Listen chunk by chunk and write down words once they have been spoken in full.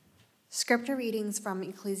Scripture readings from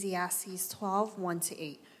Ecclesiastes 12,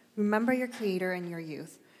 1-8. Remember your Creator in your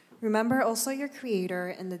youth. Remember also your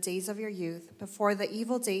Creator in the days of your youth, before the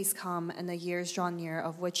evil days come and the years draw near,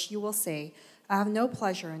 of which you will say, I have no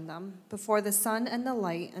pleasure in them, before the sun and the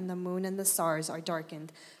light and the moon and the stars are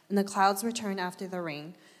darkened, and the clouds return after the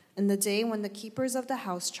rain, and the day when the keepers of the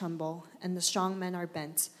house tremble, and the strong men are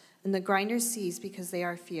bent, and the grinders cease because they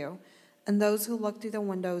are few, and those who look through the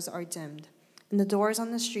windows are dimmed, and the doors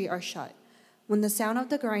on the street are shut. When the sound of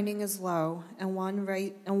the grinding is low, and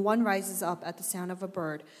one rises up at the sound of a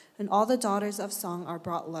bird, and all the daughters of song are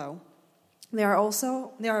brought low. They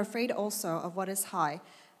are afraid also of what is high,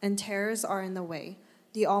 and terrors are in the way.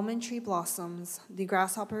 The almond tree blossoms, the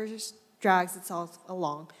grasshopper drags itself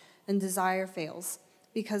along, and desire fails,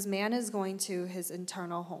 because man is going to his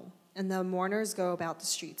eternal home, and the mourners go about the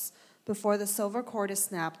streets, before the silver cord is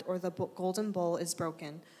snapped, or the golden bowl is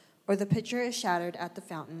broken, or the pitcher is shattered at the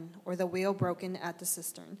fountain, or the wheel broken at the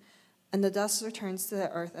cistern. And the dust returns to the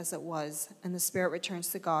earth as it was, and the spirit returns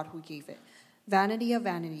to God who gave it. Vanity of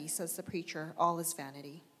vanity, says the preacher, all is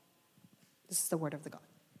vanity. This is the word of the God.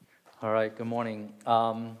 All right, good morning.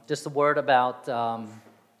 Just a word about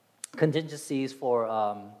contingencies for,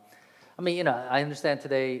 I understand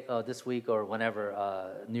today, this week, or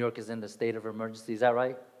whenever, New York is in the state of emergency. Is that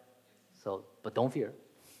right? But don't fear.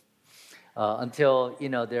 Until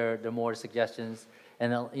there are more suggestions,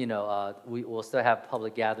 and we will still have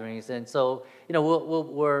public gatherings, and so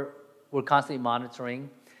we're constantly monitoring,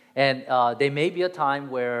 and there may be a time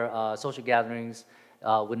where social gatherings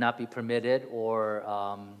would not be permitted, or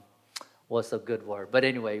what's a good word? But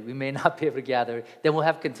anyway, we may not be able to gather. Then we'll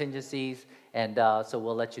have contingencies, and so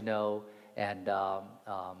we'll let you know. And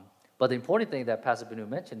but the important thing that Pastor Benu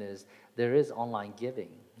mentioned is there is online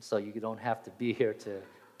giving, so you don't have to be here to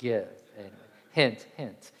give. Anyway,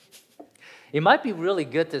 hint. It might be really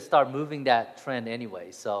good to start moving that trend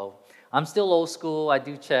anyway. So I'm still old school. I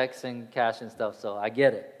do checks and cash and stuff, so I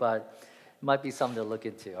get it. But it might be something to look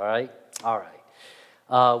into, all right? All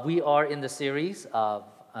right. We are in the series of,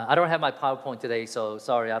 I don't have my PowerPoint today, so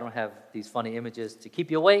sorry, I don't have these funny images to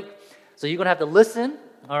keep you awake. So you're going to have to listen,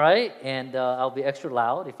 all right? And I'll be extra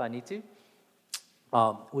loud if I need to.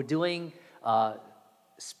 We're doing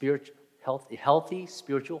healthy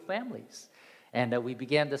spiritual families. And we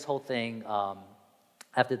began this whole thing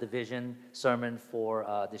after the vision sermon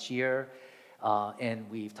for this year. And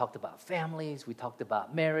we've talked about families, we talked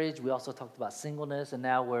about marriage, we also talked about singleness, and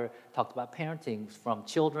now we're talked about parenting from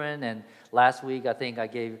children. And last week, I think I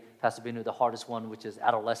gave Pastor Benu the hardest one, which is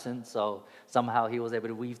adolescence. So somehow he was able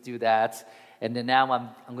to weave through that. And then now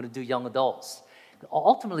I'm going to do young adults.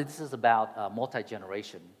 Ultimately, this is about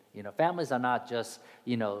multi-generation. Families are not just,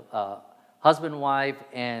 husband, wife,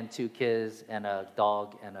 and 2 kids, and a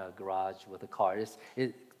dog, and a garage with a car.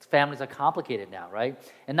 Families are complicated now, right?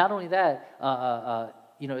 And not only that,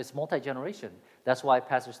 it's multi-generation. That's why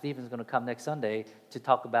Pastor Stephen's going to come next Sunday to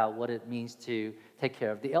talk about what it means to take care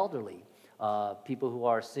of the elderly. People who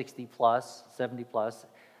are 60 plus, 70 plus.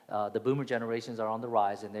 The boomer generations are on the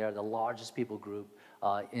rise, and they are the largest people group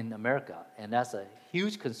in America. And that's a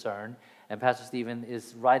huge concern. And Pastor Stephen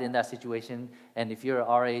is right in that situation. And if you're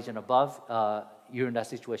our age and above, you're in that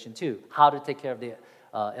situation too. How to take care of the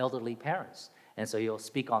elderly parents. And so he'll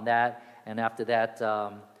speak on that. And after that,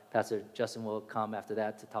 Pastor Justin will come after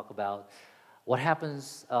that to talk about what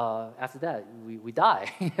happens after that. We die.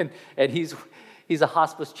 and he's a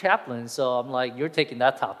hospice chaplain. So I'm like, you're taking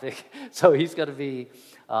that topic. So he's going to be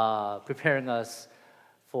preparing us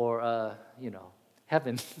for,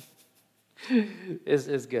 heaven.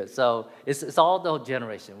 is good. So it's all the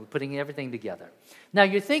generation. We're putting everything together. Now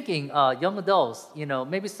you're thinking, young adults,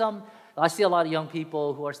 maybe I see a lot of young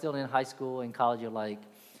people who are still in high school and college. You're like,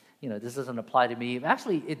 this doesn't apply to me.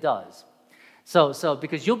 Actually, it does. So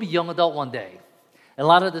because you'll be young adult one day. And a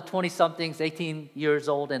lot of the 20-somethings, 18 years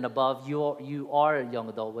old and above, you are a young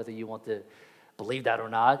adult, whether you want to believe that or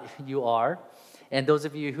not, you are. And those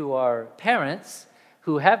of you who are parents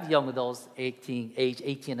who have young adults age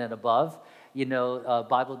 18 and above,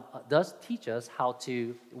 Bible does teach us how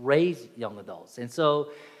to raise young adults. And so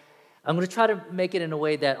I'm going to try to make it in a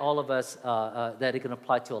way that all of us, that it can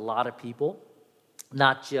apply to a lot of people,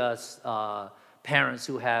 not just parents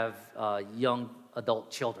who have young adult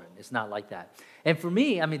children. It's not like that. And for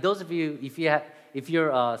me, those of you, if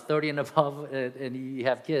you're 30 and above and you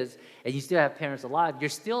have kids and you still have parents alive, you're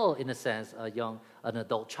still, in a sense, an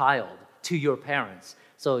adult child to your parents.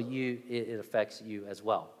 So it affects you as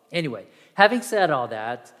well. Anyway, having said all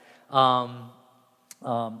that, I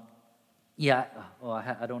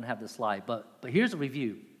don't have the slide, but here's a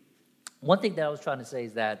review. One thing that I was trying to say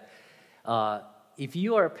is that if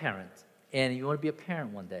you are a parent and you want to be a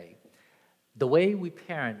parent one day, the way we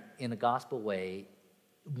parent in the gospel way,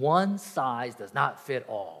 one size does not fit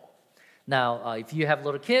all. Now, if you have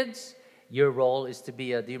little kids, your role is to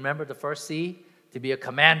be do you remember the first C? To be a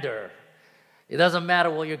commander. It doesn't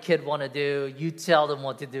matter what your kid want to do. You tell them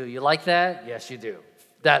what to do. You like that? Yes, you do.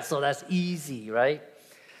 So that's easy, right?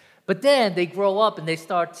 But then they grow up and they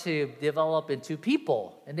start to develop into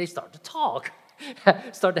people, and they start to talk,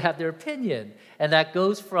 start to have their opinion. And that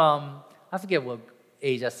goes from, I forget what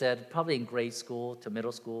age I said, probably in grade school to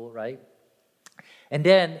middle school, right? And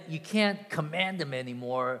then you can't command them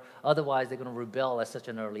anymore, otherwise they're going to rebel at such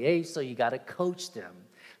an early age, so you got to coach them.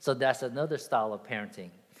 So that's another style of parenting.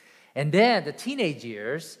 And then the teenage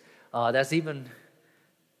years, that's even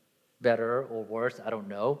better or worse, I don't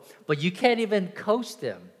know. But you can't even coach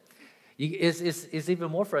them. It's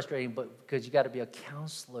even more frustrating, but because you got to be a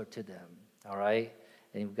counselor to them, all right?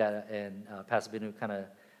 And Pastor Binu kind of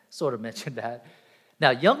sort of mentioned that.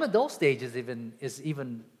 Now, young adult stage is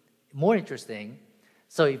even more interesting.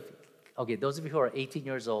 So, those of you who are 18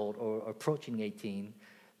 years old or approaching 18,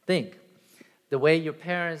 think. The way your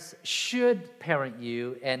parents should parent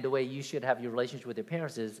you and the way you should have your relationship with your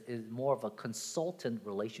parents is more of a consultant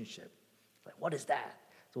relationship. Like, what is that?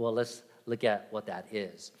 So, well, let's look at what that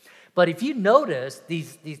is. But if you notice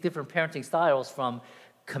these different parenting styles from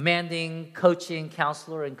commanding, coaching,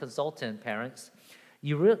 counselor, and consultant parents,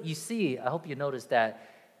 you see, I hope you notice that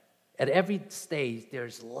at every stage,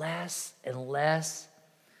 there's less and less,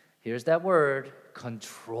 here's that word,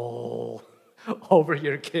 control over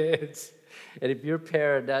your kids. And if you're a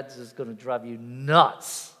parent, that's just going to drive you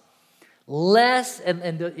nuts. Less,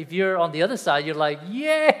 and if you're on the other side, you're like,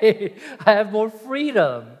 yay, I have more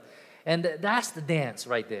freedom. And that's the dance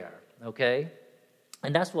right there, okay?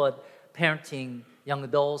 And that's what parenting young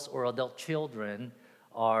adults or adult children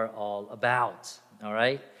are all about, all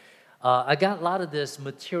right? I got a lot of this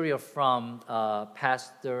material from former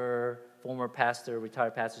pastor,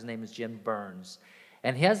 retired pastor. His name is Jim Burns.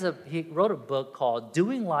 And he wrote a book called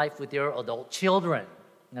Doing Life with Your Adult Children.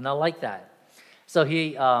 And I like that. So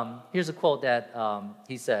here's a quote that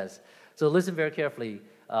he says. So listen very carefully.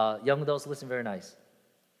 Young adults, listen very nice.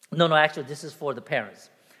 No, actually, this is for the parents.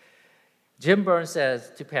 Jim Burns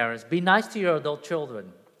says to parents, be nice to your adult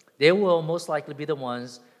children. They will most likely be the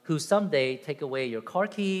ones who someday take away your car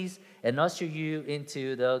keys and usher you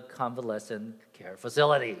into the convalescent care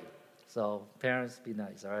facility. So parents, be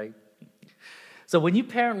nice, all right? So when you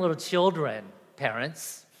parent little children,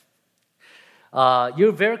 parents,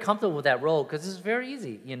 you're very comfortable with that role because it's very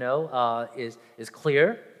easy, it's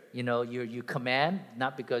clear. You command,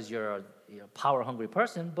 not because you're a power-hungry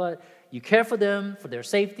person, but you care for them, for their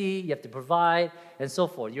safety, you have to provide, and so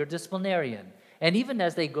forth. You're a disciplinarian. And even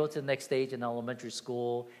as they go to the next stage in elementary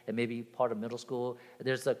school and maybe part of middle school,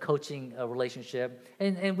 there's a coaching relationship,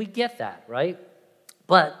 and we get that, right?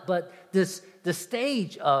 But the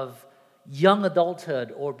stage of young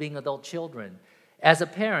adulthood or being adult children, as a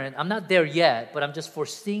parent, I'm not there yet, but I'm just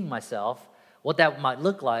foreseeing myself what that might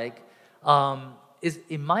look like. For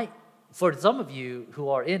some of you who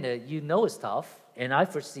are in it, it's tough, and I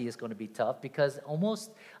foresee it's going to be tough because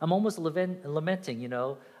I'm almost lamenting.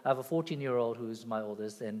 I have a 14-year-old who's my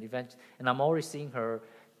oldest, and I'm already seeing her,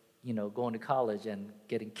 going to college and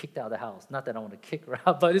getting kicked out of the house. Not that I want to kick her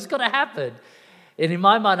out, but it's going to happen. And in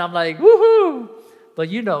my mind, I'm like, woohoo! But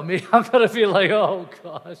you know me, I'm going to be like, oh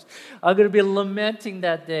gosh, I'm going to be lamenting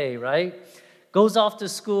that day, right? Goes off to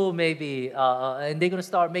school maybe, and they're going to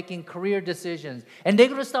start making career decisions. And they're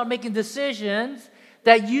going to start making decisions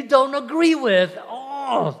that you don't agree with.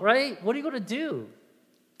 Oh, right? What are you going to do?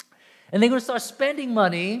 And they're going to start spending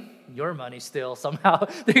money, your money still somehow.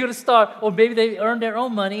 They're going to start, or maybe they earn their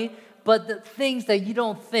own money, but the things that you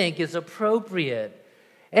don't think is appropriate.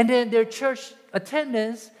 And then their church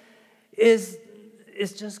attendance is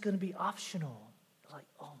just going to be optional. Like,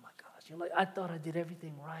 oh my gosh, you're like, I thought I did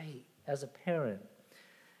everything right as a parent.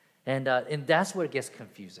 And that's where it gets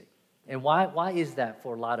confusing. And why is that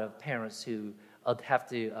for a lot of parents who have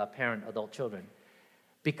to parent adult children?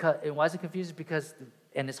 And why is it confusing?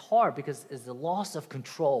 And it's hard because it's the loss of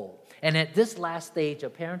control. And at this last stage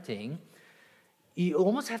of parenting, you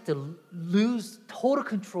almost have to lose total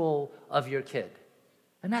control of your kid.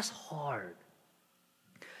 And that's hard.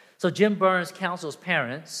 So Jim Burns counsels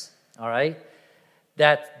parents, all right,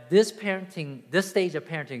 that this stage of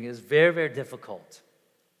parenting is very, very difficult.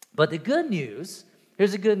 But the good news,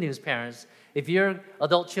 here's the good news, parents. If your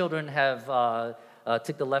adult children have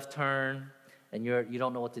took the left turn and you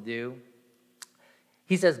don't know what to do,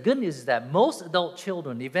 he says good news is that most adult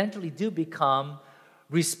children eventually do become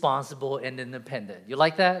responsible and independent. You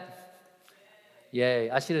like that? Yay,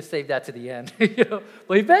 I should have saved that to the end.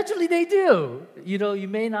 But eventually they do. You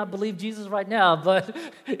may not believe Jesus right now, but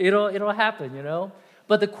it'll happen.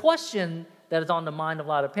 But the question that is on the mind of a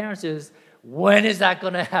lot of parents is, when is that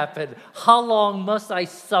going to happen? How long must I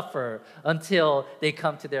suffer until they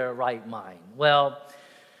come to their right mind? Well,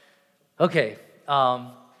 okay,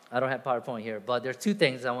 I don't have PowerPoint here, but there's two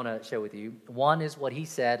things I want to share with you. One is what he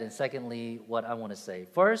said, and secondly, what I want to say.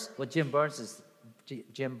 First, what Jim Burns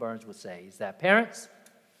would say is that parents,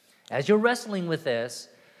 as you're wrestling with this,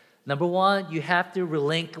 number one, you have to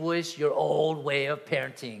relinquish your old way of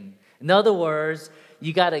parenting. In other words,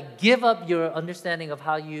 you got to give up your understanding of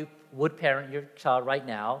how you would parent your child right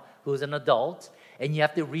now, who's an adult, and you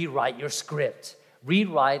have to rewrite your script.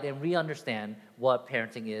 Rewrite and re-understand what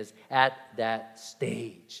parenting is at that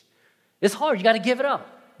stage. It's hard. You got to give it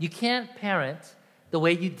up. You can't parent the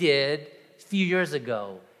way you did a few years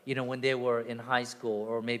ago, when they were in high school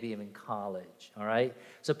or maybe even college, all right?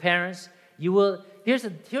 So parents, here's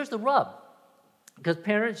the rub. Because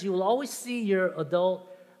parents, you will always see your adult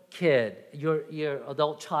kid, your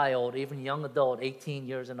adult child, even young adult, 18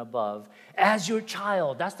 years and above, as your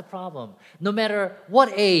child. That's the problem. No matter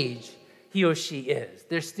what age he or she is,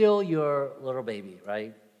 they're still your little baby,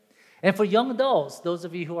 right? And for young adults, those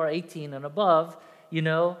of you who are 18 and above,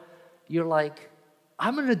 you're like,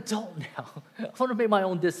 I'm an adult now. I want to make my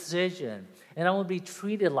own decision. And I want to be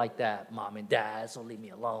treated like that, mom and dad, so leave me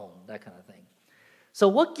alone, that kind of thing. So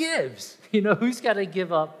what gives? Who's got to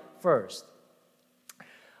give up first?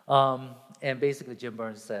 And basically, Jim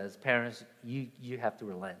Burns says, parents, you have to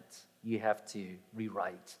relent. You have to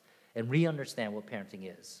rewrite and re-understand what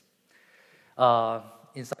parenting is.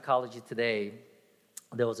 In Psychology Today,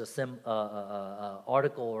 there was a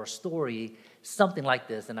article or story, something like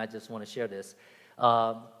this, and I just want to share this.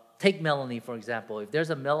 Take Melanie, for example. If there's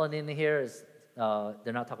a Melanie in here,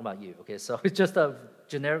 they're not talking about you, okay? So it's just a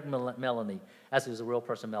generic Melanie, as it was a real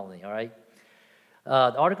person Melanie, all right?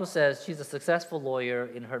 The article says she's a successful lawyer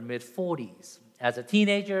in her mid-40s. As a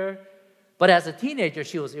teenager,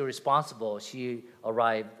 she was irresponsible. She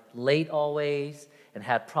arrived late always and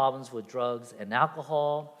had problems with drugs and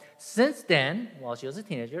alcohol. Since then, while she was a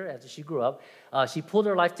teenager, after she grew up, she pulled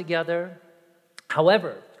her life together.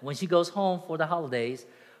 However, when she goes home for the holidays,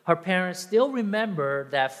 her parents still remember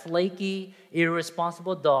that flaky,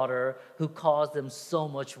 irresponsible daughter who caused them so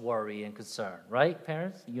much worry and concern. Right,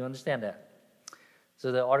 parents? You understand that?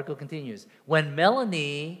 So the article continues. When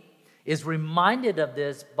Melanie is reminded of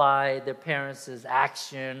this by the parents'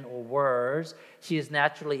 action or words, she is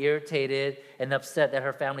naturally irritated and upset that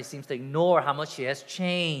her family seems to ignore how much she has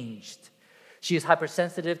changed. She is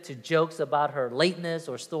hypersensitive to jokes about her lateness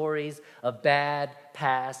or stories of bad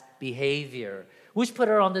past behavior, which put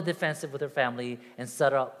her on the defensive with her family and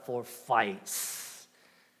set up for fights.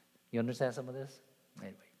 You understand some of this?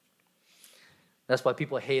 Anyway. That's why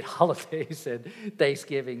people hate holidays and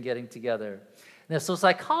Thanksgiving getting together. Now, so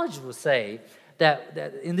psychologists will say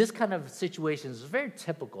that in this kind of situations, it's very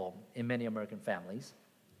typical in many American families,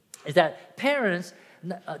 is that parents,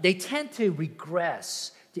 they tend to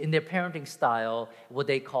regress in their parenting style, what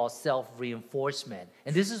they call self-reinforcement.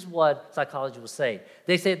 And this is what psychologists will say.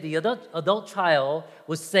 They say the adult child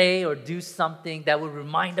would say or do something that would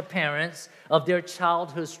remind the parents of their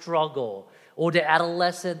childhood struggle or their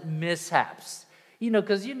adolescent mishaps.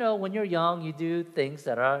 Because, when you're young, you do things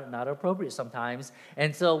that are not appropriate sometimes.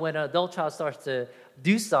 And so when an adult child starts to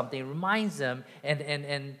do something, it reminds them,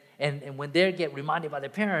 and when they get reminded by their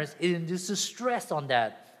parents, it induces stress on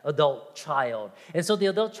that adult child. And so the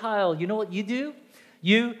adult child, you know what you do?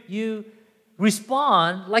 You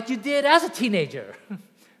respond like you did as a teenager.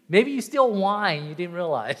 Maybe you still whine, you didn't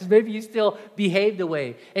realize. Maybe you still behave the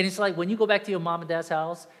way. And it's like when you go back to your mom and dad's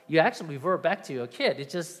house, you actually revert back to your kid.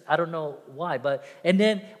 It's just, I don't know why. And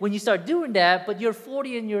then when you start doing that, but you're 40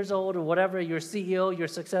 years old or whatever, you're CEO, you're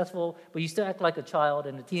successful, but you still act like a child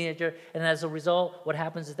and a teenager. And as a result, what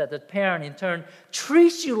happens is that the parent, in turn,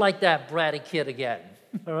 treats you like that bratty kid again.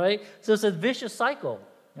 All right? So it's a vicious cycle.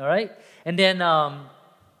 All right? And then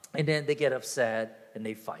they get upset and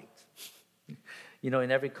they fight.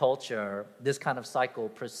 In every culture, this kind of cycle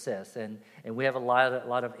persists, and we have a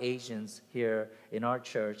lot of Asians here in our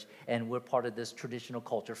church, and we're part of this traditional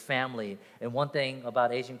culture family. And one thing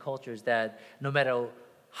about Asian culture is that no matter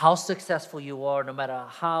how successful you are, no matter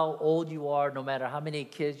how old you are, no matter how many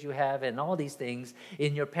kids you have, and all these things,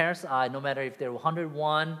 in your parents' eye, no matter if they're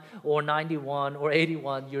 101 or 91 or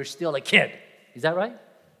 81, you're still a kid. Is that right?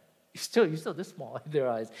 You're still this small in their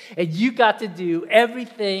eyes. And you got to do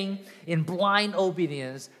everything in blind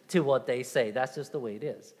obedience to what they say. That's just the way it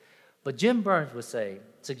is. But Jim Burns would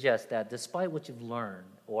suggest that despite what you've learned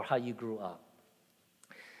or how you grew up,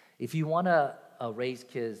 if you want to raise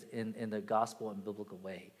kids in the gospel and biblical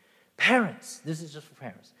way, parents, this is just for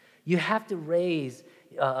parents, you have to raise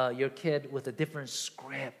your kid with a different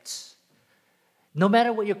script. No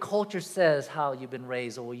matter what your culture says, how you've been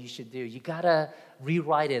raised or what you should do, you got to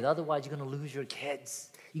rewrite it. Otherwise, you're going to lose your kids.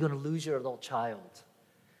 You're going to lose your adult child.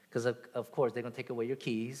 Because, of course, they're going to take away your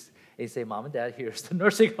keys. They say, Mom and Dad, here's the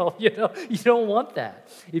nursing home. You don't want that.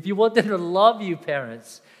 If you want them to love you,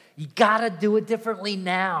 parents, you got to do it differently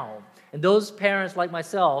now. And those parents like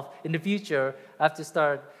myself, in the future, have to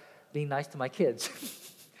start being nice to my kids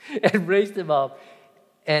and raise them up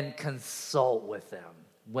and consult with them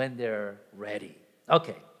when they're ready.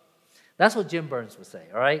 Okay, that's what Jim Burns would say,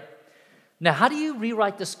 all right? Now, how do you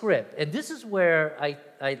rewrite the script? And this is where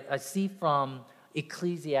I see from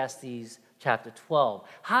Ecclesiastes chapter 12,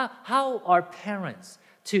 how are parents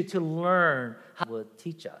to learn how would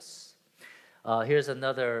teach us. Here's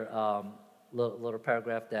another little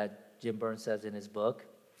paragraph that Jim Burns says in his book.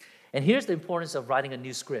 And here's the importance of writing a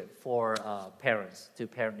new script for parents to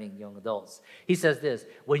parenting young adults. He says this: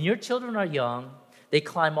 when your children are young, they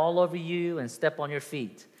climb all over you and step on your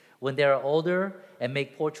feet. When they are older and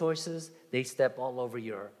make poor choices, they step all over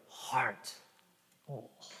your heart. Oh.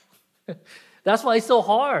 That's why it's so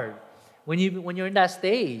hard when you're in that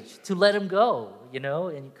stage to let them go,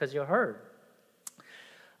 and because you're hurt.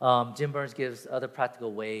 Jim Burns gives other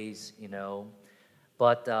practical ways,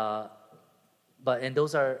 but and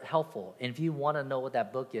those are helpful. And if you want to know what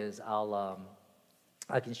that book is,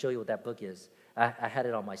 I can show you what that book is. I had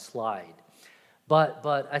it on my slide.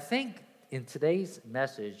 But I think in today's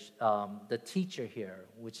message, the teacher here,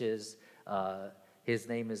 which is his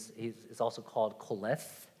name is also called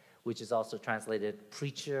Qoheleth, which is also translated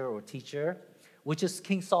preacher or teacher, which is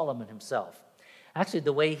King Solomon himself. Actually,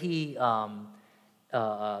 the way he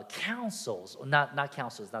counsels, or not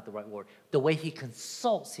counsels, not the right word, the way he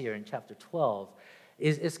consults here in chapter 12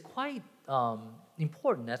 is quite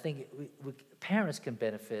important. I think parents can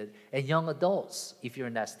benefit, and young adults, if you're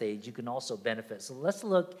in that stage, you can also benefit. So let's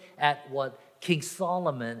look at what King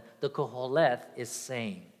Solomon, the Qoheleth, is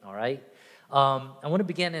saying, all right? I want to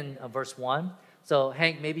begin in verse 1. So,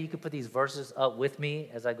 Hank, maybe you could put these verses up with me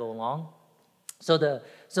as I go along. So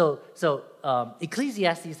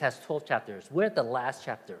Ecclesiastes has 12 chapters. We're at the last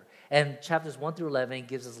chapter. And chapters 1 through 11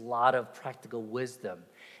 gives us a lot of practical wisdom.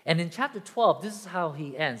 And in chapter 12, this is how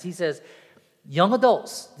he ends. He says, young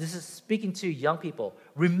adults, this is speaking to young people,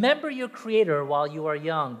 remember your Creator while you are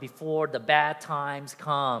young, before the bad times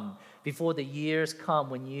come, before the years come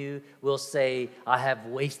when you will say, I have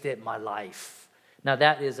wasted my life. Now,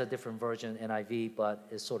 that is a different version, NIV, but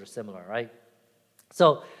it's sort of similar, right?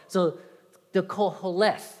 So the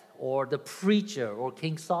Qoheleth, or the preacher, or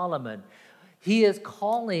King Solomon, he is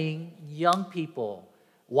calling young people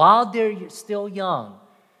while they're still young.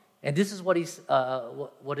 And this is what his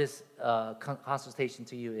consultation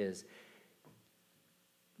to you is.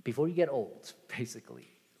 Before you get old, basically,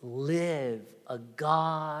 live a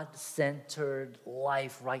God-centered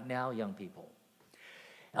life right now, young people.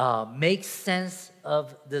 Make sense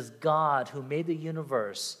of this God who made the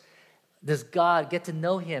universe. This God, get to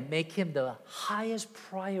know him. Make him the highest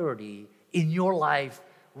priority in your life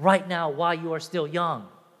right now while you are still young.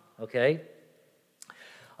 Okay?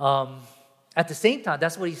 At the same time,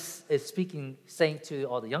 that's what he's saying to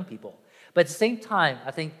all the young people. But at the same time,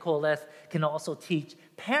 I think Qoheleth can also teach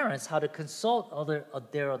parents how to consult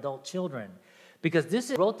their adult children. Because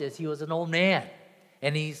wrote this, he was an old man.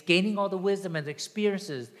 And he's gaining all the wisdom and the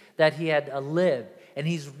experiences that he had lived. And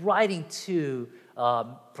he's writing to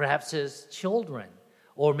perhaps his children,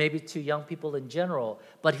 or maybe to young people in general.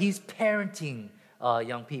 But he's parenting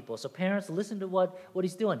young people. So parents, listen to what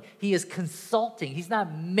he's doing. He is consulting. He's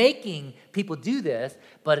not making people do this,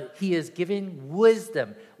 but he is giving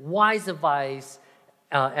wisdom, wise advice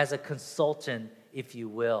as a consultant, if you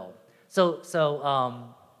will. So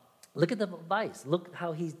look at the advice. Look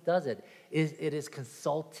how he does it. It is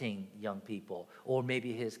consulting young people, or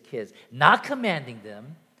maybe his kids, not commanding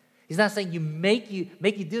them. He's not saying make you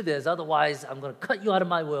do this, otherwise I'm going to cut you out of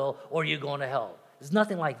my will, or you're going to hell. There's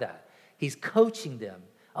nothing like that. He's coaching them.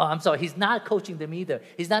 He's not coaching them either.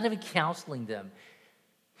 He's not even counseling them.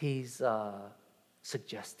 He's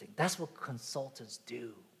suggesting. That's what consultants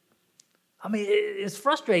do. I mean, it's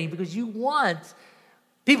frustrating because you want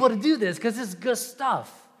people to do this because it's good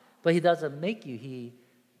stuff. But he doesn't make you. He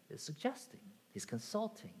is suggesting. He's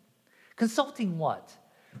consulting. Consulting what?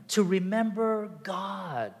 To remember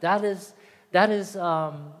God. That is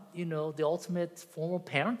the ultimate form of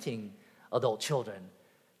parenting adult children.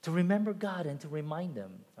 To remember God and to remind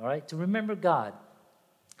them. All right? To remember God.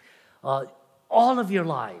 All of your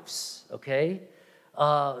lives, okay?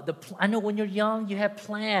 I know when you're young, you have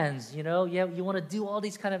plans, you want to do all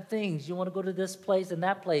these kind of things. You want to go to this place and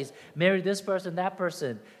that place, marry this person, that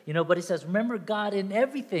person, But he says, remember God in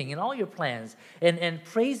everything, in all your plans, and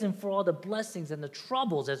praise him for all the blessings and the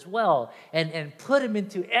troubles as well, and put him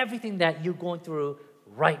into everything that you're going through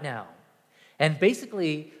right now. And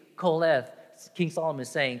basically, Koleth, King Solomon is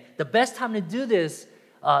saying, the best time to do this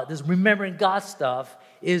remembering God stuff,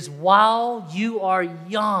 is while you are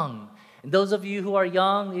young. And those of you who are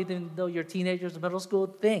young, even though you're teenagers in middle school,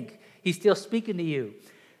 think he's still speaking to you.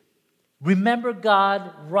 Remember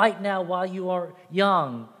God right now while you are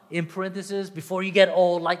young. In parentheses, before you get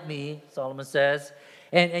old like me, Solomon says.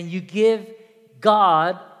 And you give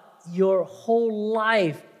God your whole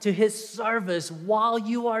life to his service while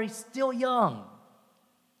you are still young.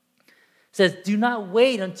 It says, do not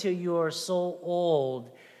wait until you are so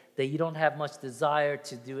old that you don't have much desire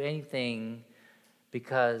to do anything,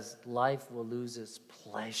 because life will lose its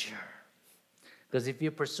pleasure. Because if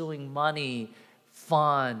you're pursuing money,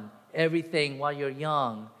 fun, everything while you're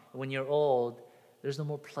young, when you're old, there's no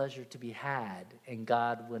more pleasure to be had, and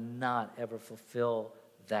God will not ever fulfill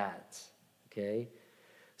that. Okay?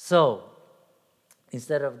 So,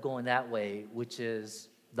 instead of going that way, which is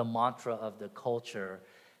the mantra of the culture,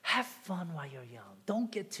 have fun while you're young.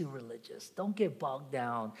 Don't get too religious. Don't get bogged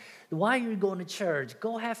down. While you're going to church,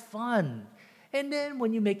 go have fun. And then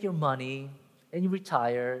when you make your money and you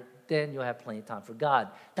retire, then you'll have plenty of time for God.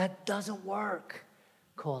 That doesn't work,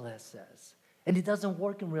 Koleth says. And it doesn't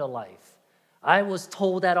work in real life. I was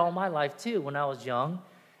told that all my life too when I was young.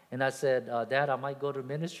 And I said, Dad, I might go to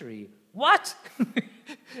ministry. What?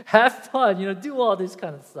 Have fun, do all this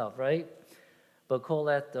kind of stuff, right? But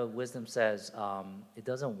Koleth, the wisdom says, it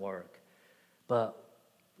doesn't work. But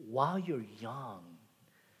while you're young,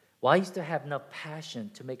 while you still have enough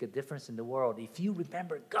passion to make a difference in the world, if you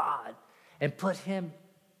remember God and put him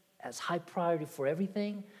as high priority for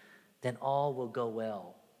everything, then all will go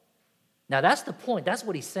well. Now, that's the point. That's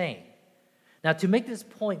what he's saying. Now, to make this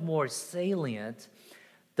point more salient,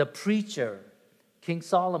 the preacher, King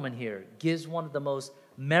Solomon here, gives one of the most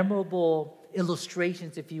memorable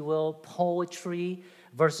illustrations, if you will, poetry,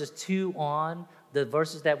 verses 2 on, the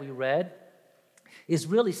verses that we read, is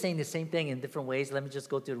really saying the same thing in different ways. Let me just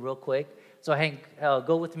go through it real quick. So Hank,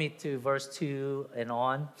 go with me to verse 2 and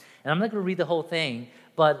on. And I'm not going to read the whole thing,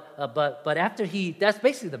 but after that's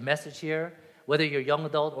basically the message here, whether you're a young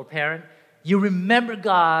adult or parent, you remember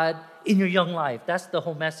God in your young life. That's the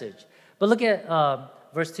whole message. But look at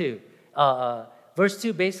verse 2. Verse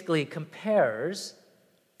 2 basically compares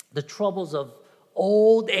the troubles of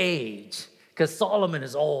old age, because Solomon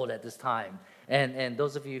is old at this time. And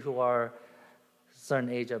those of you who are certain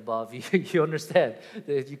age above, you understand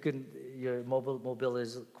that your mobility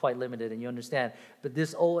is quite limited, and you understand. But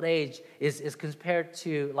this old age is compared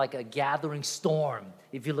to like a gathering storm,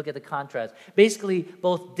 if you look at the contrast. Basically,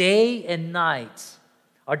 both day and night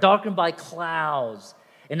are darkened by clouds.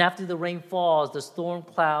 And after the rain falls, the storm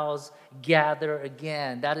clouds gather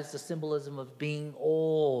again. That is the symbolism of being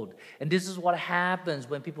old. And this is what happens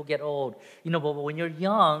when people get old. But when you're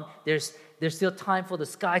young, there's still time for the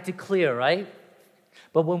sky to clear, right?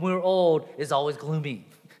 But when we're old, it's always gloomy.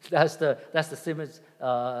 That's the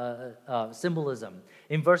symbolism.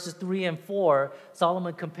 In verses 3 and 4,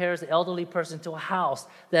 Solomon compares the elderly person to a house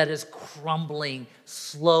that is crumbling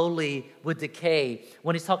slowly with decay.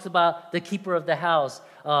 When he talks about the keeper of the house,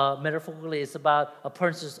 metaphorically, it's about a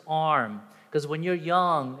person's arm. Because when you're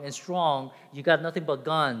young and strong, you got nothing but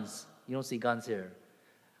guns. You don't see guns here.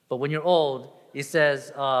 But when you're old, it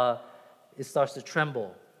says it starts to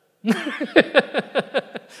tremble.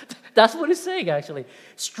 That's what it's saying, actually.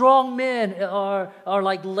 Strong men are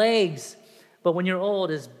like legs, but when you're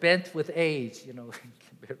old, it's bent with age.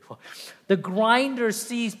 The grinders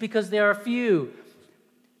cease because there are few.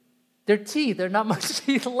 Their teeth, there's not much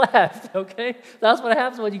teeth left, okay? That's what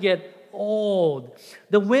happens when you get old.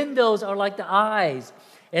 The windows are like the eyes,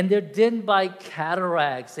 and they're dimmed by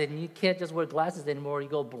cataracts, and you can't just wear glasses anymore, you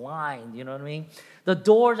go blind, you know what I mean? The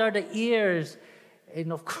doors are the ears,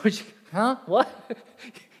 and of course, what?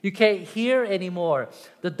 You can't hear anymore.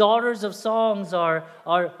 The daughters of songs are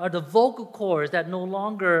the vocal cords that no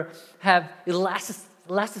longer have elasticity.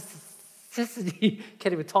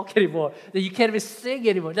 Can't even talk anymore. That you can't even sing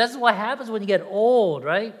anymore. That's what happens when you get old,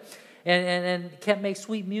 right? And can't make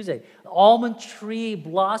sweet music. Almond tree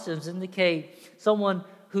blossoms indicate someone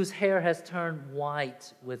whose hair has turned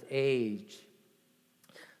white with age.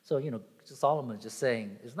 So, Solomon's just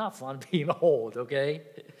saying, it's not fun being old, okay?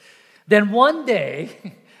 Then one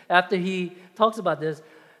day, after he talks about this,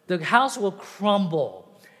 the house will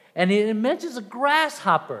crumble. And it mentions a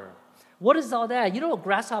grasshopper, What is all that? You know what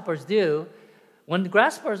grasshoppers do? When the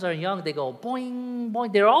grasshoppers are young, they go boing,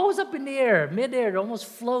 boing. They're always up in the air, midair, they're almost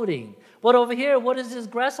floating. But over here, what is this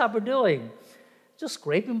grasshopper doing? Just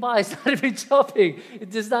scraping by. It's not even jumping.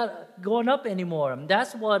 It's just not going up anymore. And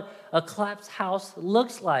that's what a collapsed house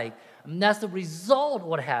looks like. And that's the result of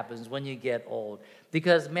what happens when you get old.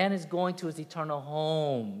 Because man is going to his eternal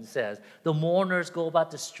home, it says. The mourners go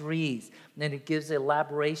about the streets. And then it gives an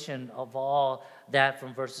elaboration of all that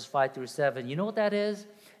from verses 5 through 7. You know what that is?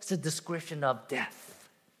 It's a description of death.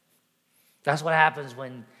 That's what happens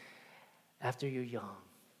when, after you're young.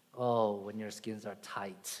 Oh, when your skins are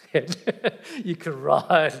tight. You could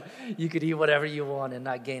run. You could eat whatever you want and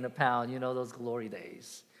not gain a pound. You know those glory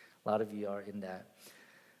days. A lot of you are in that.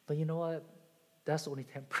 But you know what? That's only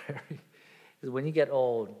temporary. Because when you get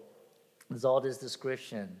old, there's all this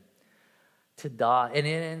description to die.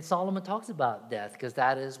 And Solomon talks about death because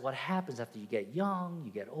that is what happens after you get young,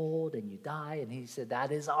 you get old, and you die. And he said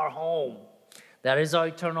that is our home. That is our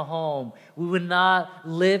eternal home. We will not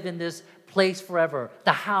live in this place forever.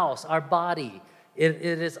 The house, our body, it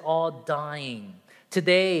is all dying.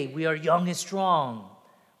 Today, we are young and strong.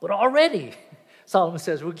 But already, Solomon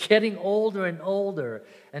says, we're getting older and older.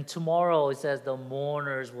 And tomorrow, it says, the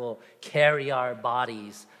mourners will carry our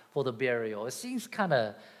bodies for the burial. It seems kind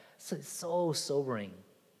of so sobering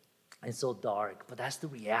and so dark. But that's the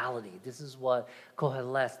reality. This is what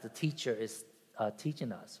Koheles, the teacher, is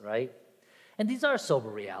teaching us, right? And these are sober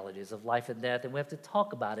realities of life and death, and we have to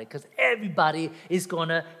talk about it because everybody is going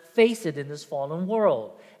to face it in this fallen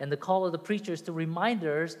world. And the call of the preacher is to remind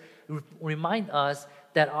us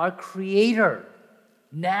that our Creator,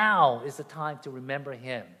 now is the time to remember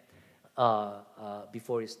Him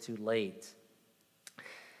before it's too late.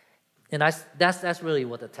 And that's really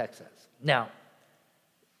what the text says. Now,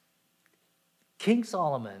 King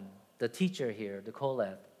Solomon, the teacher here, the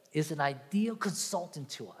Koheleth, is an ideal consultant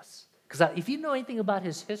to us. Because if you know anything about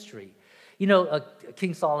his history, you know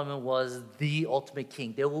King Solomon was the ultimate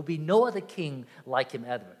king. There will be no other king like him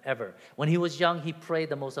ever. When he was young, he prayed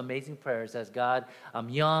the most amazing prayers. Says, God, I'm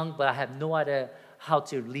young, but I have no idea how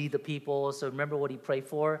to lead the people. So remember what he prayed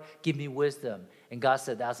for? Give me wisdom. And God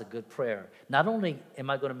said, that's a good prayer. Not only am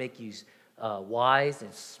I going to make you wise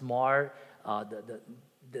and smart, the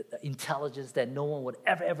intelligence that no one would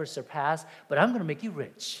ever surpass, but I'm going to make you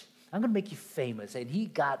rich. I'm going to make you famous. And he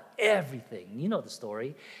got everything. You know the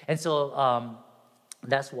story. And so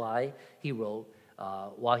that's why he wrote,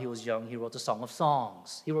 while he was young, he wrote the Song of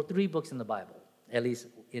Songs. He wrote 3 books in the Bible, at least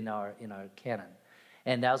in our canon.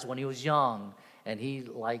 And that was when he was young, and he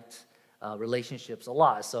liked relationships a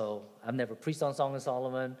lot. So I've never preached on Song of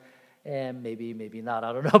Solomon, and maybe not,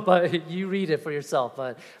 I don't know, but you read it for yourself.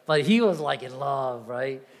 But he was like in love,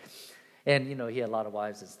 right? And, you know, he had a lot of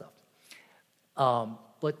wives and stuff.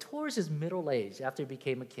 But towards his middle age, after he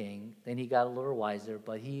became a king, then he got a little wiser,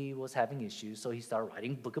 but he was having issues, so he started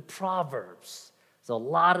writing book of Proverbs. So a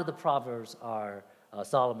lot of the Proverbs are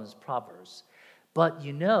Solomon's Proverbs. But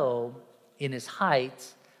you know, in his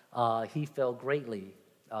height, he fell greatly.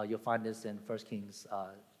 You'll find this in 1 Kings,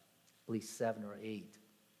 at least 7 or 8.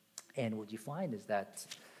 And what you find is that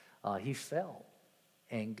he fell,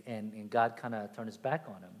 and God kind of turned his back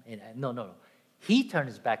on him. And no. He turned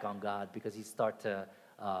his back on God because he started to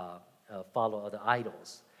follow other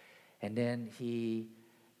idols. And then he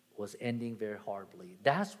was ending very horribly.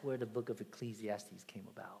 That's where the book of Ecclesiastes came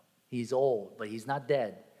about. He's old, but he's not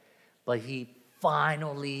dead. But he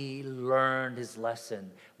finally learned his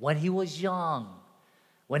lesson. When he was young,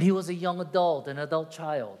 when he was a young adult, an adult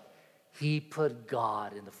child, he put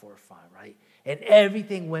God in the forefront, right? And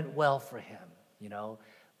everything went well for him, you know.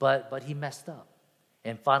 But he messed up.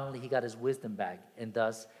 And finally, he got his wisdom back, and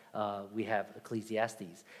thus we have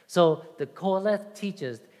Ecclesiastes. So the Koheleth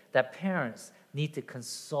teaches that parents need to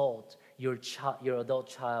consult your adult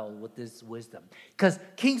child with this wisdom, because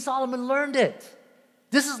King Solomon learned it.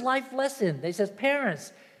 This is life lesson. They says,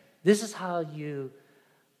 parents, this is how you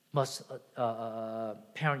must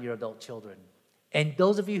parent your adult children. And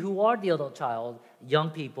those of you who are the adult child, young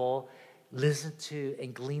people, listen to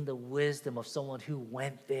and glean the wisdom of someone who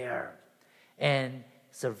went there and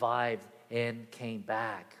survived and came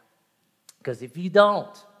back. Because if you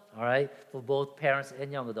don't, all right, for both parents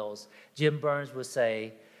and young adults, Jim Burns would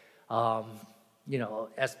say, you know,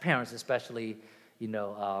 as parents especially, you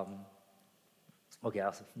know, okay,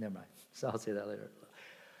 never mind. So I'll say that later.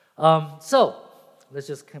 So let's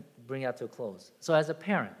just bring it to a close. So as a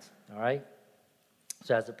parent, all right,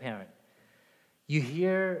 you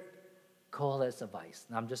hear Koheleth's advice.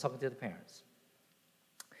 Now I'm just talking to the parents.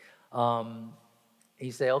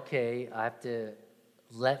 You say, okay, I have to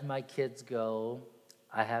let my kids go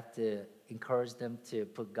I have to encourage them to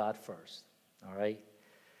put God first, all right?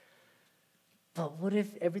 But what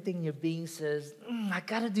if everything in your being says, I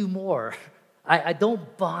got to do more? I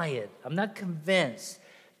don't buy it. I'm not convinced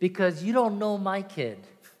because you don't know my kid,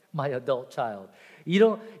 my adult child. You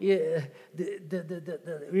don't,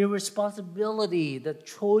 your responsibility, the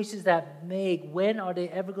choices that make, when are they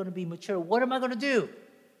ever going to be mature? What am I going to do?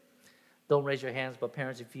 Don't raise your hands, but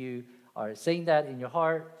parents, if you are saying that in your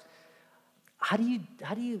heart, how do you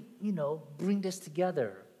bring this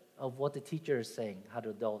together of what the teacher is saying, how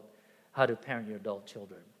to parent your adult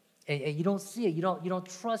children? And you don't see it. You don't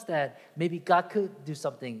trust that maybe God could do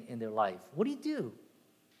something in their life. What do?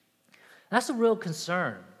 That's a real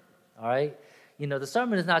concern, all right? The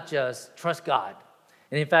sermon is not just trust God.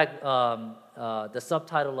 And in fact, the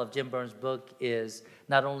subtitle of Jim Burns' book is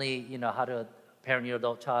not only, how to parent your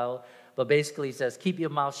adult child, but basically it says, keep your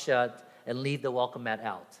mouth shut and leave the welcome mat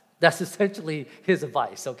out. That's essentially his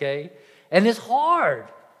advice, okay? And it's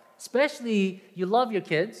hard, especially you love your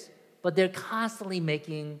kids, but they're constantly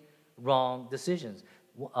making wrong decisions.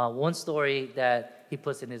 One story that he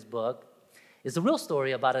puts in his book is a real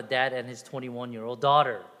story about a dad and his 21-year-old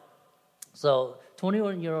daughter. So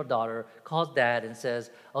 21-year-old daughter calls dad and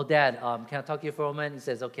says, oh, Dad, can I talk to you for a moment? He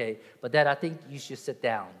says, okay, but Dad, I think you should sit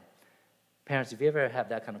down. Parents, if you ever have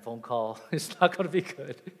that kind of phone call, it's not going to be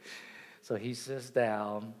good. So he sits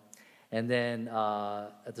down, and then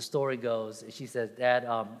the story goes, she says, Dad,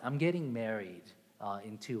 I'm getting married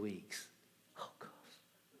in 2 weeks. Oh, gosh.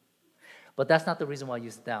 But that's not the reason why you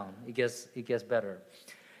sit down. It gets better.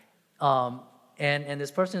 And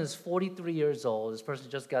this person is 43 years old. This person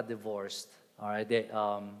just got divorced. All right.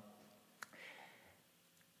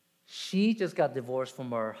 She just got divorced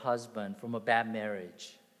from her husband from a bad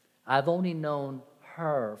marriage. I've only known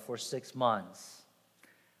her for 6 months.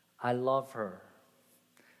 I love her.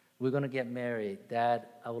 We're going to get married. Dad,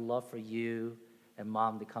 I would love for you and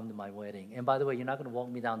Mom to come to my wedding. And by the way, you're not going to walk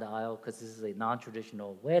me down the aisle because this is a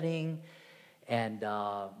non-traditional wedding.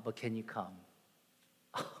 But can you come?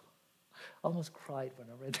 I almost cried when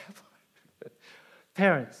I read that part.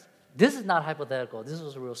 Parents, this is not hypothetical. This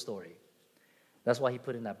was a real story. That's why he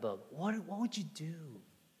put in that book. What would you do?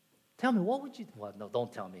 Tell me, what would you do? Well, no,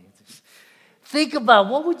 don't tell me. Think about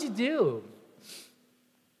what would you do?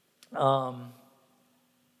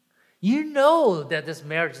 You know that this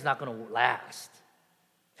marriage is not going to last,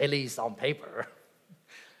 at least on paper.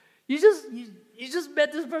 You just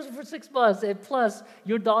met this person for 6 months, and plus,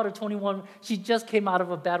 your daughter, 21, she just came out of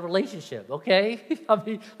a bad relationship, okay? I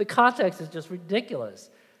mean, the context is just ridiculous.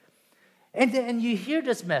 And then you hear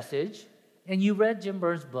this message, and you read Jim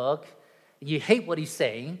Burns' book, and you hate what he's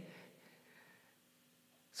saying.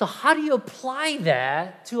 So how do you apply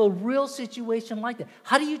that to a real situation like that?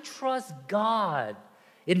 How do you trust God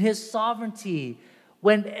in His sovereignty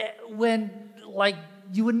when like,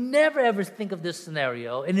 you would never ever think of this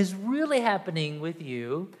scenario, and it's really happening with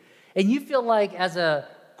you, and you feel like as a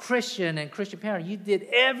Christian and Christian parent, you did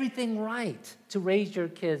everything right to raise your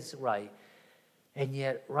kids right, and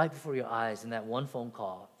yet right before your eyes in that one phone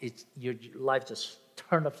call, your life just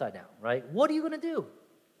turned upside down, right? What are you going to do?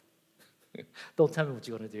 Don't tell me what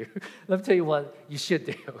you're going to do. Let me tell you what you should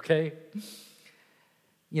do, okay?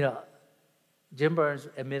 Jim Burns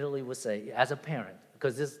admittedly would say, as a parent,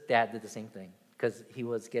 because this dad did the same thing, because he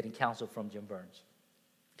was getting counsel from Jim Burns.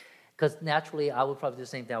 Because naturally, I would probably do the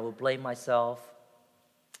same thing. I would blame myself,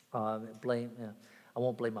 I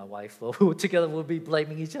won't blame my wife, but together we'll be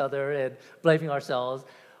blaming each other and blaming ourselves.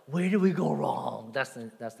 Where did we go wrong? That's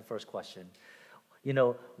the first question.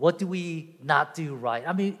 What do we not do right?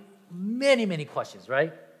 I mean, many, many questions,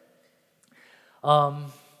 right?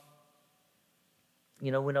 We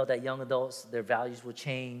know that young adults, their values will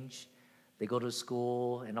change. They go to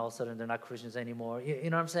school, and all of a sudden they're not Christians anymore. You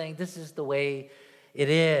know what I'm saying? This is the way it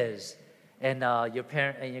is. And your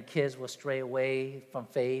parent and your kids will stray away from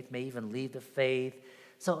faith, may even leave the faith.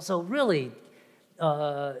 So really,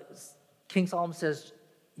 King Solomon says,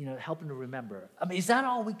 help them to remember. I mean, is that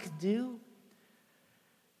all we could do?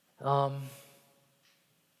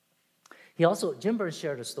 Jim Burns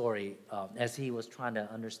shared a story as he was trying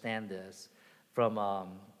to understand this from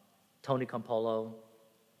Tony Campolo.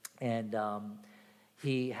 And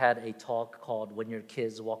he had a talk called When Your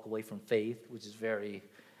Kids Walk Away from Faith, which is very,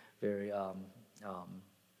 very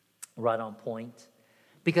right on point.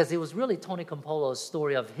 Because it was really Tony Campolo's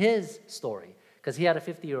story of his story. Because he had a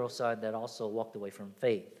 50-year-old son that also walked away from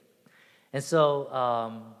faith. And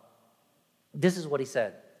so this is what he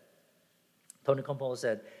said. Tony Campolo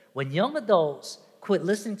said, when young adults quit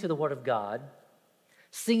listening to the Word of God,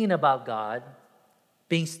 singing about God,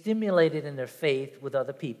 being stimulated in their faith with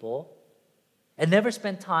other people, and never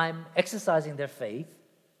spend time exercising their faith,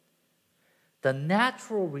 the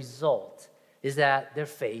natural result is that their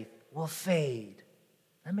faith will fade.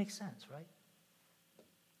 That makes sense, right?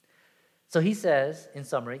 So he says, in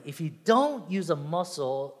summary, if you don't use a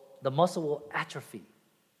muscle, the muscle will atrophy.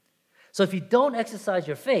 So if you don't exercise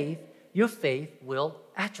your faith will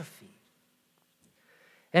atrophy.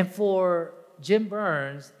 And for Jim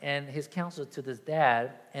Burns and his counsel to this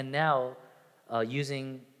dad, and now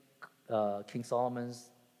using King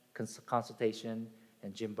Solomon's consultation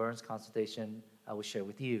and Jim Burns' consultation, I will share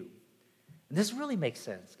with you. And this really makes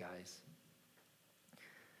sense, guys.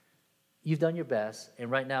 You've done your best,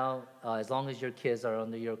 and right now, as long as your kids are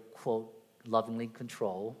under your, quote, lovingly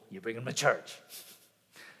control, you bring them to church.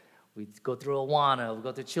 We go through Awana, we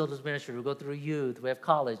go through children's ministry, we go through youth, we have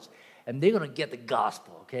college, and they're going to get the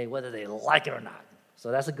gospel, okay, whether they like it or not.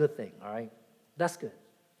 So that's a good thing, all right? That's good.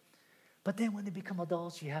 But then when they become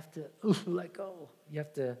adults, you have to let go. You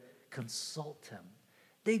have to consult them.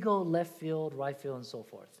 They go left field, right field, and so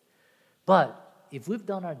forth. But if we've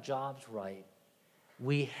done our jobs right,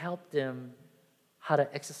 we help them how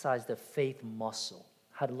to exercise the faith muscle,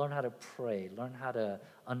 how to learn how to pray, learn how to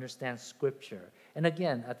understand Scripture. And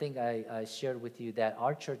again, I think I shared with you that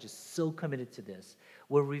our church is so committed to this.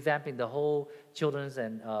 We're revamping the whole children's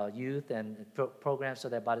and youth and programs so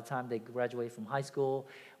that by the time they graduate from high school,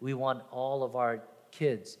 we want all of our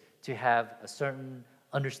kids to have a certain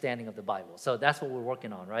understanding of the Bible. So that's what we're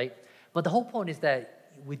working on, right? But the whole point is that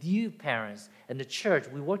with you parents and the church,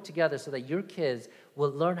 we work together so that your kids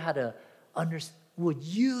will learn how to will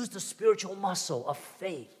use the spiritual muscle of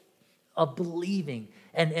faith, of believing,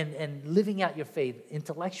 and living out your faith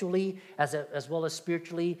intellectually as well as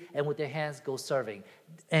spiritually, and with their hands go serving.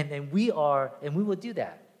 And we will do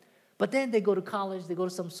that. But then they go to college, they go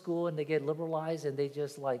to some school, and they get liberalized, and they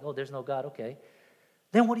just like, oh, there's no God, okay.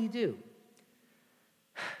 Then what do?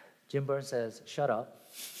 Jim Burns says, shut up.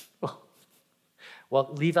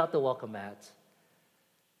 Well, leave out the welcome mat,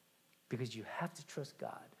 because you have to trust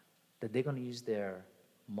God that they're going to use their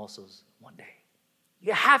muscles one day.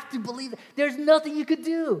 You have to believe that. There's nothing you could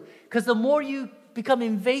do, because the more you become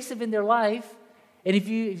invasive in their life, and if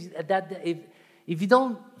you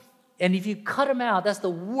don't, and if you cut them out, that's the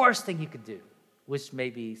worst thing you could do, which may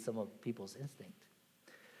be some of people's instinct.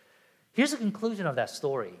 Here's the conclusion of that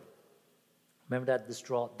story. Remember that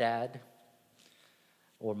distraught dad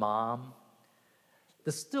or mom?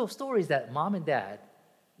 The story is that mom and dad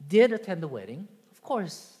did attend the wedding. Of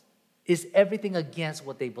course, it's everything against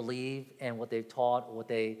what they believe and what they've taught or what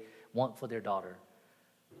they want for their daughter.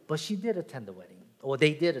 But she did attend the wedding, or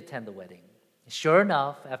they did attend the wedding. Sure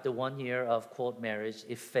enough, after 1 year of, quote, marriage,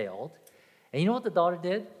 it failed. And you know what the daughter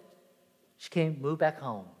did? She moved back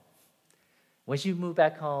home. When she moved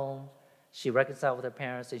back home, she reconciled with her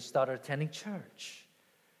parents and she started attending church.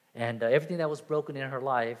 And everything that was broken in her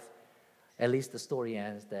life, at least the story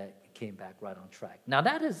ends that it came back right on track. Now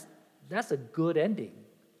that's a good ending,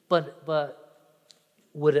 but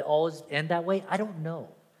would it always end that way? I don't know.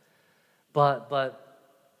 But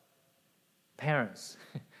parents,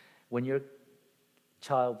 when your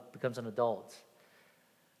child becomes an adult,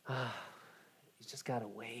 you just gotta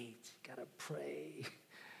wait, you gotta pray.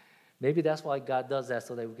 Maybe that's why God does that,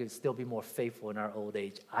 so that we can still be more faithful in our old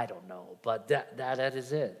age. I don't know, but that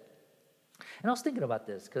is it. And I was thinking about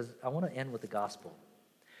this because I want to end with the gospel.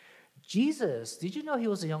 Jesus, did you know he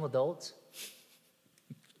was a young adult?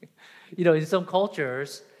 In some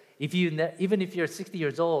cultures, even if you're 60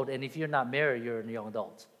 years old and if you're not married, you're a young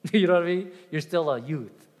adult. You know what I mean? You're still a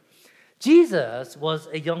youth. Jesus was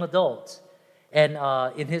a young adult, and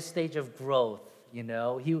in his stage of growth,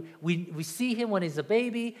 we see him when he's a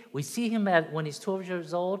baby. We see him when he's 12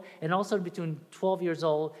 years old, and also between 12 years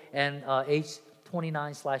old and age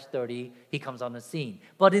 29/30, he comes on the scene.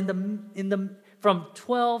 But from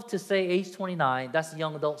 12 to say age 29, that's the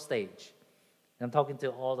young adult stage. And I'm talking to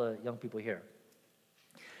all the young people here.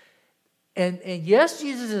 And yes,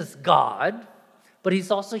 Jesus is God, but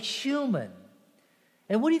he's also human.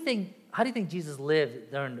 And how do you think Jesus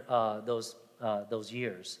lived during those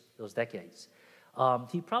years, those decades?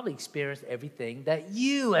 He probably experienced everything that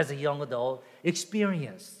you as a young adult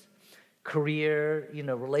experienced. Career,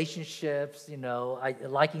 relationships,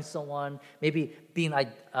 liking someone, maybe being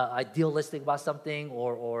idealistic about something,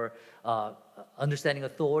 or understanding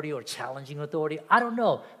authority or challenging authority. I don't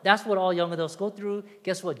know. That's what all young adults go through.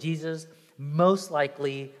 Guess what? Jesus most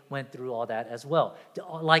likely went through all that as well.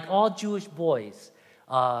 Like all Jewish boys,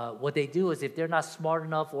 what they do is if they're not smart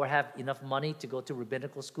enough or have enough money to go to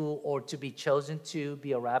rabbinical school or to be chosen to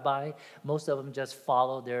be a rabbi, most of them just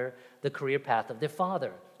follow the career path of their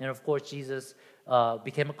father. And of course, Jesus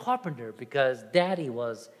became a carpenter because daddy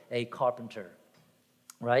was a carpenter,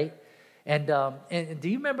 right? And do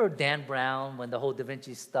you remember Dan Brown when the whole Da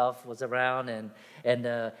Vinci stuff was around, and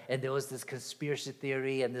there was this conspiracy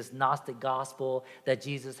theory and this Gnostic gospel that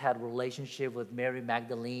Jesus had a relationship with Mary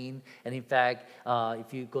Magdalene, and in fact,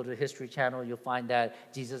 if you go to the History Channel, you'll find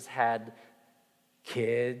that Jesus had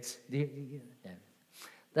kids.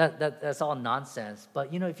 That's all nonsense.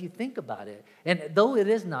 But if you think about it, and though it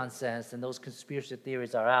is nonsense, and those conspiracy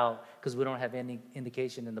theories are out because we don't have any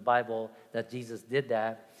indication in the Bible that Jesus did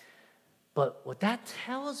that. But what that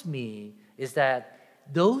tells me is that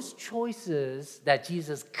those choices that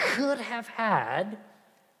Jesus could have had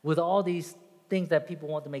with all these things that people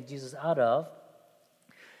want to make Jesus out of,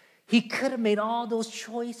 he could have made all those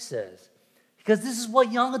choices because this is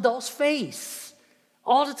what young adults face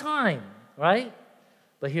all the time, right?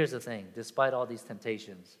 But here's the thing, despite all these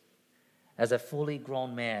temptations, as a fully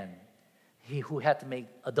grown man, who had to make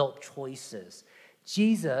adult choices,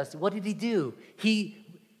 Jesus, what did he do?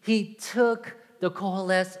 He took the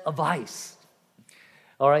Koheleth's advice.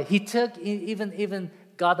 All right, he took even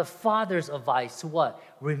God the Father's advice to what?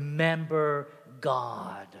 Remember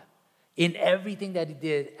God in everything that he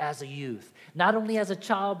did as a youth. Not only as a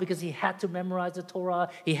child because he had to memorize the Torah,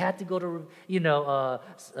 he had to go to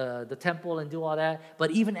the temple and do all that, but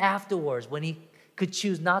even afterwards when he could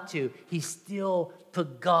choose not to, he still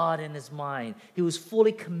put God in his mind. He was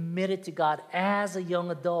fully committed to God as a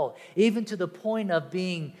young adult, even to the point of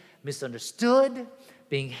being misunderstood,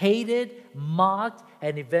 being hated, mocked,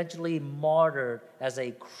 and eventually martyred as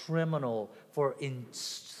a criminal for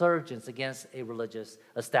insurgents against a religious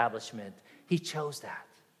establishment. He chose that.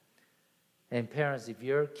 And parents, if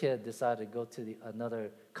your kid decided to go to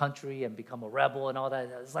another country and become a rebel and all that,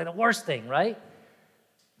 it's like the worst thing, right?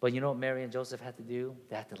 But you know what Mary and Joseph had to do?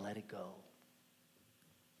 They had to let it go.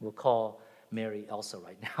 We'll call Mary Elsa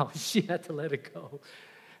right now. She had to let it go.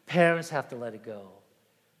 Parents have to let it go.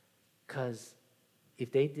 Because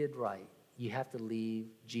if they did right, you have to leave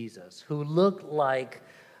Jesus, who looked like,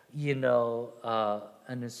 an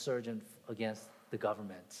insurgent against the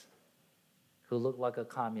government, who looked like a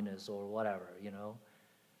communist or whatever, You're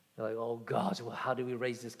like, oh gosh, well, how do we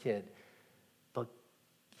raise this kid? But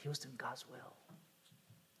he was doing God's will.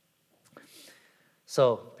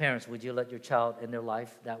 So, parents, would you let your child end their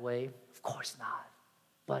life that way? Of course not.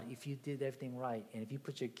 But if you did everything right, and if you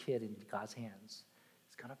put your kid in God's hands,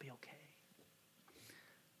 it's going to be okay.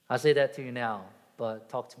 I say that to you now, but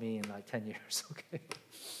talk to me in like 10 years, okay?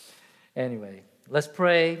 Anyway, let's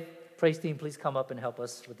pray. Praise team, please come up and help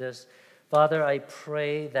us with this. Father, I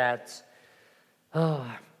pray that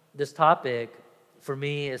this topic for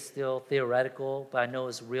me is still theoretical, but I know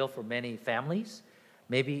it's real for many families.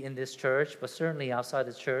 Maybe in this church, but certainly outside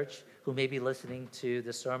the church, who may be listening to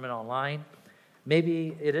the sermon online.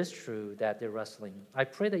 Maybe it is true that they're wrestling. I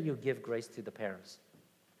pray that you give grace to the parents.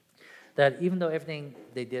 That even though everything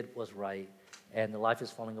they did was right and the life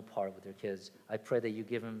is falling apart with their kids, I pray that you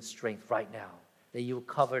give them strength right now. That you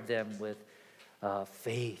cover them with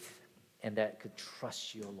faith and that could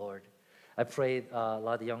trust you, Lord. I pray a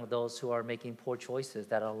lot of the young adults who are making poor choices,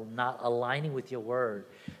 that are not aligning with your word,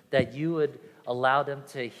 that you would allow them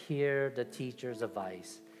to hear the teacher's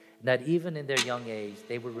advice, that even in their young age,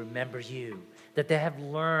 they would remember you, that they have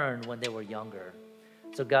learned when they were younger.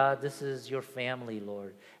 So God, this is your family,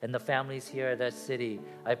 Lord, and the families here at that city,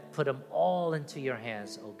 I put them all into your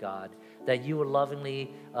hands, oh God, that you would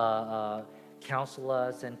lovingly counsel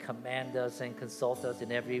us and command us and consult us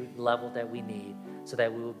in every level that we need so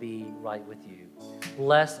that we will be right with you.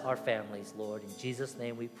 Bless our families, Lord. In Jesus'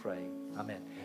 name we pray. Amen.